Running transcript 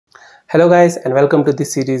Hello guys, and welcome to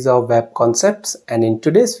this series of web concepts, and in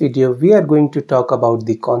today's video we are going to talk about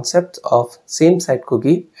the concepts of same-site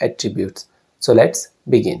cookie attributes. So let's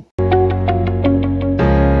begin.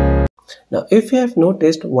 Now if you have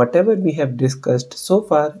noticed, whatever we have discussed so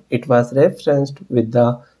far, it was referenced with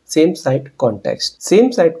the same-site context.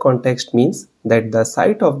 Same-site context means that the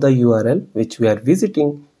site of the URL which we are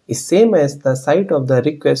visiting is same as the site of the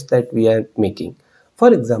request that we are making.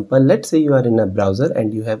 For example, let's say you are in a browser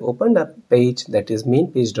and you have opened a page that is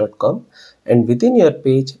mainpage.com, and within your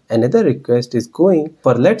page another request is going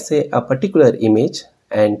for, let's say, a particular image,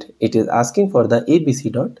 and it is asking for the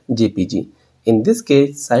abc.jpg. In this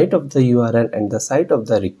case, site of the URL and the site of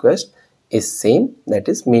the request is same, that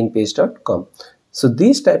is mainpage.com. So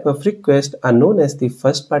these type of requests are known as the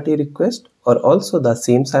first party request or also the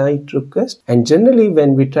same site request. And generally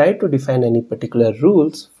when we try to define any particular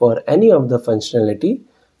rules for any of the functionality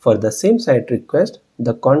for the same site request,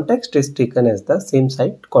 the context is taken as the same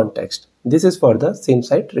site context. This is for the same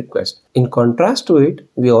site request. In contrast to it,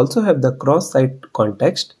 we also have the cross site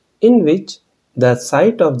context, in which the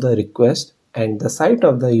site of the request and the site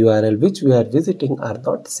of the URL which we are visiting are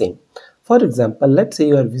not same. For example, let's say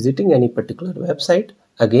you are visiting any particular website.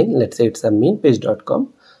 Again, let's say it's a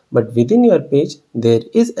mainpage.com, but within your page there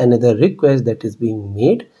is another request that is being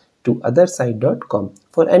made to othersite.com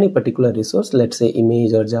for any particular resource, let's say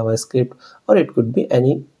image or JavaScript, or it could be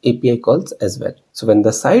any API calls as well. So when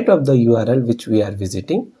the site of the URL which we are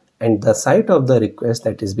visiting and the site of the request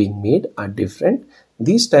that is being made are different,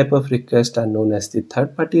 these type of requests are known as the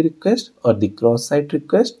third party request or the cross site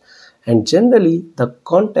request. And generally the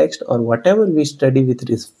context or whatever we study with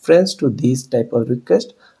reference to these type of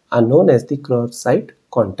requests are known as the cross-site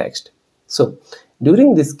context. So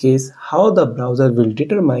during this case, how the browser will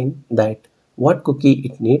determine that what cookie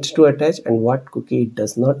it needs to attach and what cookie it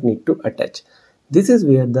does not need to attach. This is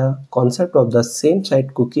where the concept of the same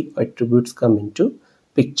site cookie attributes come into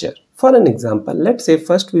picture. For an example, let's say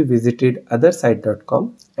first we visited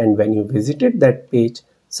othersite.com, and when you visited that page,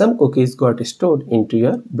 some cookies got stored into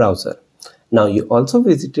your browser. Now you also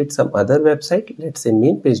visited some other website, let's say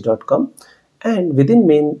mainpage.com, and within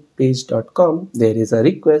mainpage.com there is a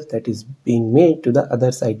request that is being made to the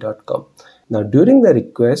othersite.com. Now during the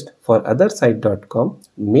request for othersite.com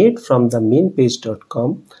made from the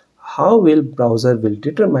mainpage.com, how will browser will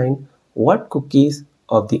determine what cookies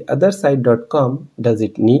of the othersite.com does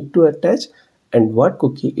it need to attach and what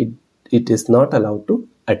cookie it is not allowed to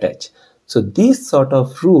attach. So these sort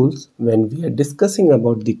of rules, when we are discussing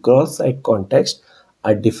about the cross-site context,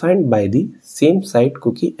 are defined by the same-site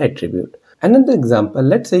cookie attribute. Another example,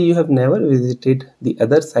 let's say you have never visited the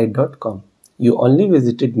othersite.com. You only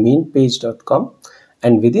visited mainpage.com,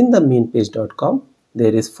 and within the mainpage.com,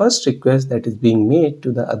 there is first request that is being made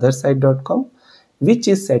to the othersite.com, which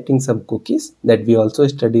is setting some cookies that we also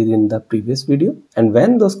studied in the previous video. And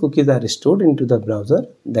when those cookies are stored into the browser,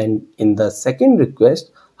 then in the second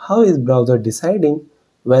request, how is browser deciding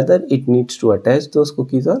whether it needs to attach those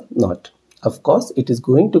cookies or not? Of course, it is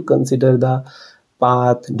going to consider the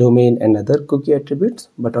path, domain and other cookie attributes,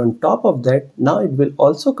 but on top of that, now it will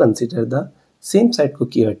also consider the same site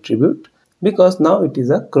cookie attribute, because now it is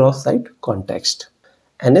a cross-site context.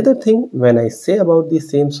 Another thing, when I say about the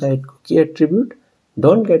same site cookie attribute,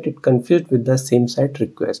 don't get it confused with the same site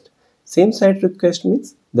request. Same site request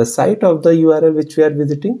means the site of the URL which we are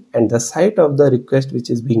visiting and the site of the request which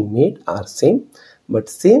is being made are same, but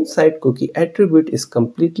same site cookie attribute is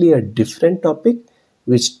completely a different topic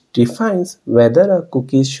which defines whether a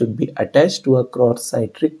cookie should be attached to a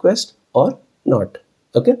cross-site request or not.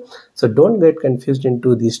 Okay, so don't get confused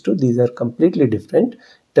into these two. These are completely different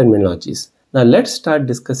terminologies. Now let's start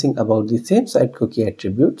discussing about the same site cookie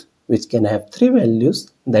attributes, which can have three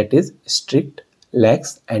values, that is strict,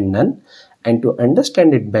 lax and none. And to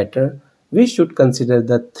understand it better, we should consider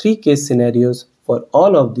the three case scenarios for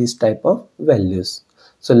all of these type of values.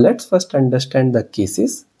 So let's first understand the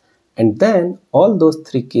cases, and then all those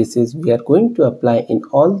three cases we are going to apply in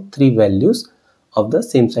all three values of the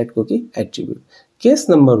same site cookie attribute. Case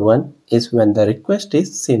number one is when the request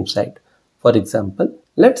is same site. For example,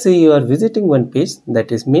 let's say you are visiting one page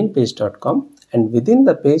that is mainpage.com, and within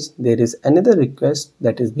the page there is another request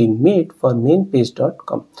that is being made for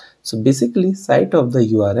mainpage.com. So basically site of the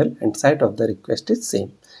URL and site of the request is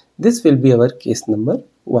same. This will be our case number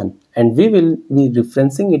one, and we will be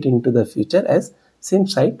referencing it into the future as same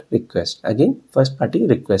site request. Again, first party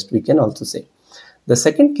request we can also say. The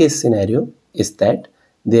second case scenario is that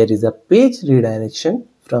there is a page redirection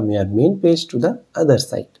from your main page to the other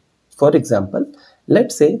site. For example,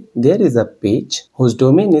 let's say there is a page whose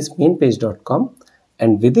domain is mainpage.com,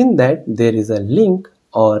 and within that there is a link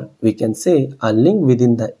or we can say a link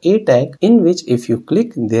within the A tag, in which if you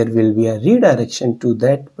click, there will be a redirection to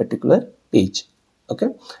that particular page. Okay,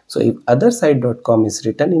 so if othersite.com is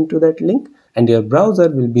written into that link, and your browser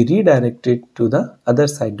will be redirected to the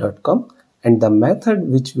othersite.com, and the method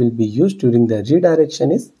which will be used during the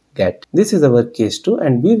redirection is get. This is our case 2,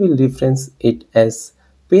 and we will reference it as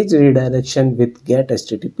page redirection with get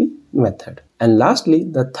HTTP method. And lastly,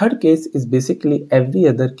 the third case is basically every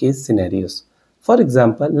other case scenarios. For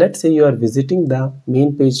example, let's say you are visiting the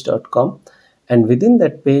mainpage.com, and within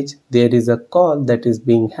that page there is a call that is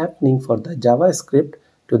being happening for the JavaScript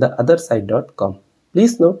to the othersite.com.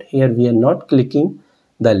 Please note, here we are not clicking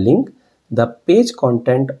the link. The page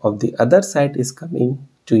content of the other site is coming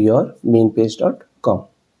to your mainpage.com.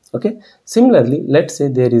 Okay. Similarly, let's say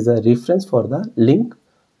there is a reference for the link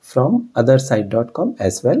from othersite.com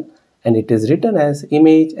as well, and it is written as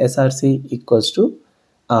image src equals to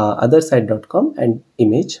othersite.com and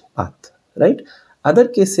image path, right? Other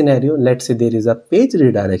case scenario, let's say there is a page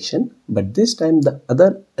redirection, but this time the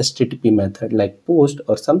other HTTP method like post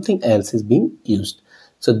or something else is being used.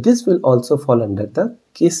 So this will also fall under the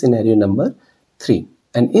case scenario number 3.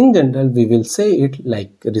 And in general, we will say it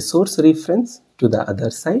like resource reference to the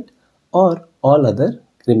other site or all other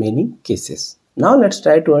remaining cases. Now let's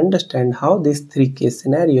try to understand how these 3 case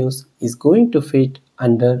scenarios is going to fit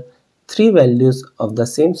under 3 values of the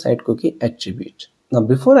SameSite Cookie attribute. Now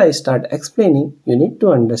before I start explaining, you need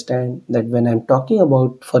to understand that when I'm talking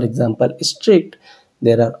about, for example, strict,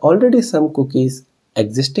 there are already some cookies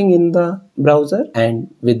existing in the browser,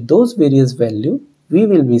 and with those various values, we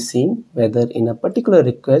will be seeing whether in a particular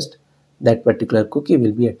request that particular cookie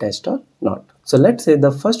will be attached or not. So let's say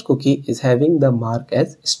the first cookie is having the mark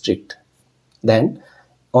as strict. Then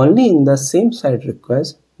only in the SameSite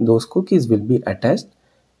request those cookies will be attached.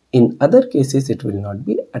 In other cases it will not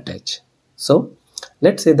be attached. So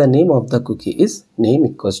let's say the name of the cookie is name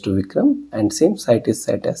equals to Vikram and SameSite is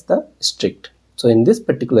set as the strict. So in this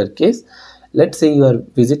particular case, let's say you are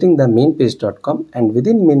visiting the mainpage.com, and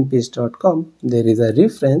within mainpage.com there is a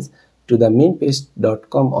reference to the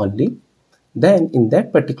mainpage.com only. Then in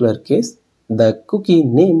that particular case, the cookie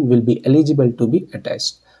name will be eligible to be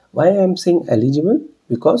attached. Why I am saying eligible?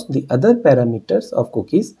 Because the other parameters of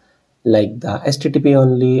cookies like the HTTP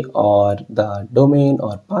only or the domain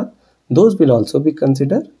or path, those will also be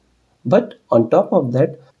considered. But on top of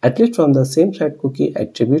that, at least from the SameSite Cookie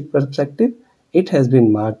attribute perspective, it has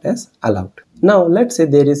been marked as allowed. Now let's say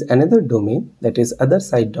there is another domain, that is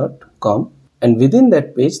othersite.com, and within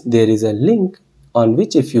that page there is a link on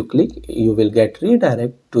which if you click, you will get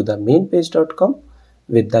redirect to the mainpage.com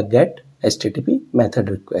with the get HTTP method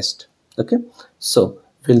request. Okay, so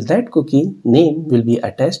will that cookie name will be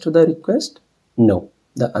attached to the request? No.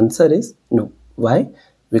 The answer is no. Why?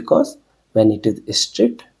 Because when it is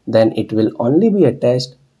strict, then it will only be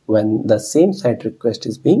attached when the same site request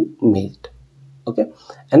is being made. Okay.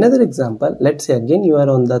 Another example, let's say again you are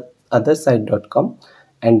on the othersite.com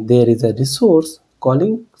and there is a resource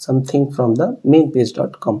calling something from the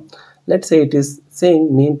mainpage.com. Let's say it is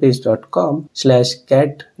saying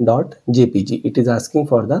mainpage.com/cat.jpg. It is asking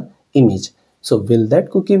for the image. So will that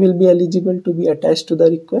cookie will be eligible to be attached to the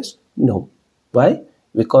request? No. Why?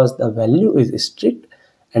 Because the value is strict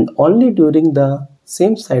and only during the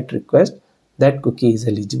same site request that cookie is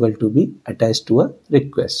eligible to be attached to a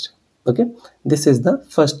request. Okay, this is the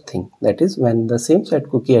first thing, that is when the SameSite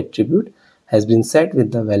Cookie attribute has been set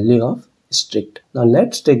with the value of strict. Now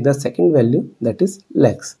let's take the second value, that is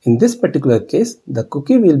lax. In this particular case, the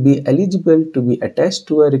cookie will be eligible to be attached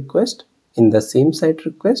to a request in the same site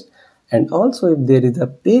request, and also if there is a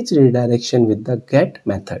page redirection with the get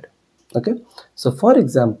method. Okay, so for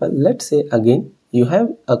example, let's say again you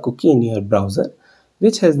have a cookie in your browser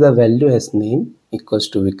which has the value as name equals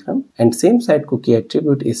to Vikram, and SameSite Cookie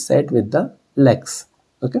attribute is set with the lax.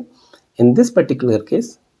 Okay, in this particular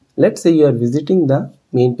case, let's say you are visiting the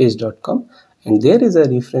mainpage.com and there is a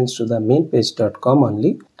reference to the mainpage.com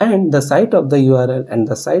only, and the site of the URL and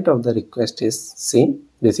the site of the request is same,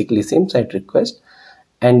 basically same site request,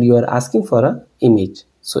 and you are asking for a image.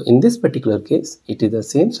 So in this particular case, it is the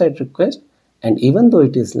same site request, and even though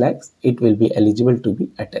it is lax, it will be eligible to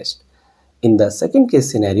be attached. In the second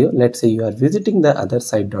case scenario, let's say you are visiting the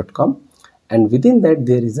othersite.com and within that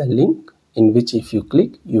there is a link in which if you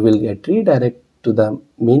click, you will get redirect to the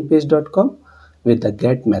mainpage.com with the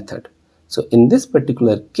get method. So in this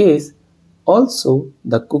particular case, also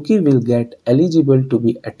the cookie will get eligible to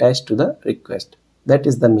be attached to the request. That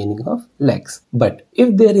is the meaning of lax. But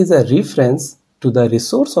if there is a reference to the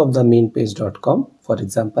resource of the mainpage.com, for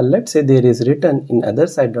example, let's say there is written in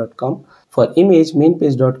othersite.com For image,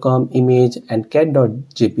 mainpage.com, image and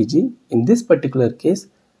cat.jpg, in this particular case,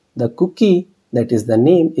 the cookie, that is the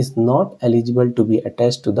name, is not eligible to be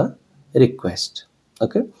attached to the request.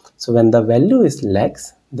 Okay, so when the value is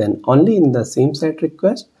lax, then only in the same site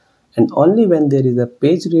request and only when there is a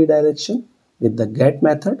page redirection with the get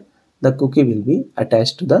method, the cookie will be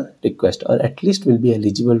attached to the request, or at least will be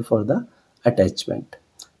eligible for the attachment.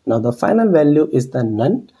 Now the final value is the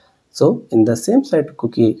none. So in the SameSite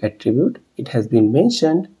Cookie attribute, it has been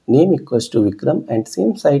mentioned name equals to Vikram and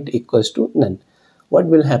SameSite equals to none. What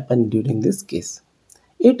will happen during this case?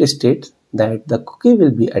 It states that the cookie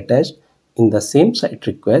will be attached in the same site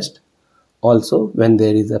request, also when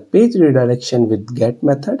there is a page redirection with get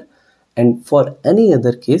method, and for any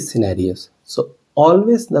other case scenarios. So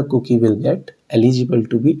always the cookie will get eligible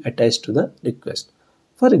to be attached to the request.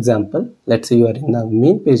 For example, let's say you are in the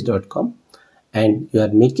mainpage.com and you are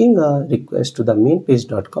making a request to the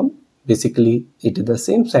mainpage.com. Basically, it is the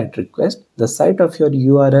same site request. The site of your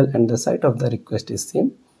URL and the site of the request is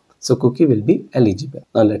same. So cookie will be eligible.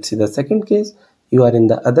 Now let's see the second case. You are in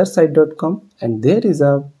the other site.com and there is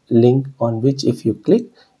a link on which if you click,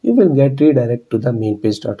 you will get redirect to the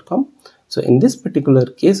mainpage.com. So in this particular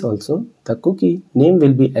case also, the cookie name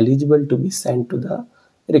will be eligible to be sent to the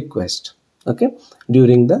request, okay,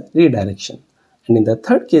 during the redirection. And in the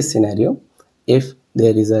third case scenario, if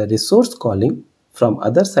there is a resource calling from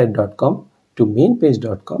other site.com to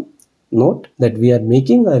mainpage.com, note that we are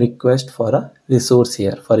making a request for a resource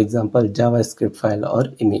here, for example JavaScript file or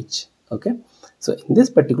image. Okay, so in this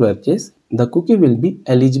particular case, the cookie will be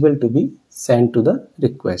eligible to be sent to the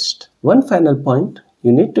request. One final point,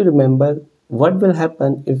 you need to remember what will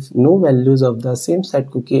happen if no values of the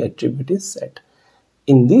SameSite Cookie attribute is set.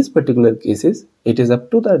 In these particular cases, it is up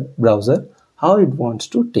to the browser how it wants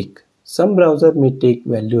to take. Some browser may take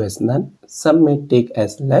value as none, some may take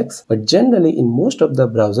as lax, but generally in most of the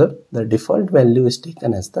browser, the default value is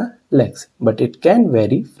taken as the lax, but it can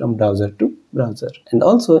vary from browser to browser. And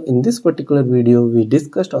also in this particular video, we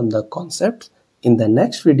discussed on the concepts. In the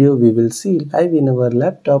next video, we will see live in our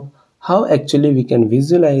laptop how actually we can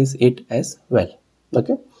visualize it as well.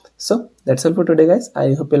 Okay, so that's all for today guys.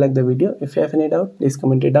 I hope you like the video. If you have any doubt, please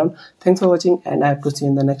comment it down. Thanks for watching and I have to see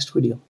you in the next video.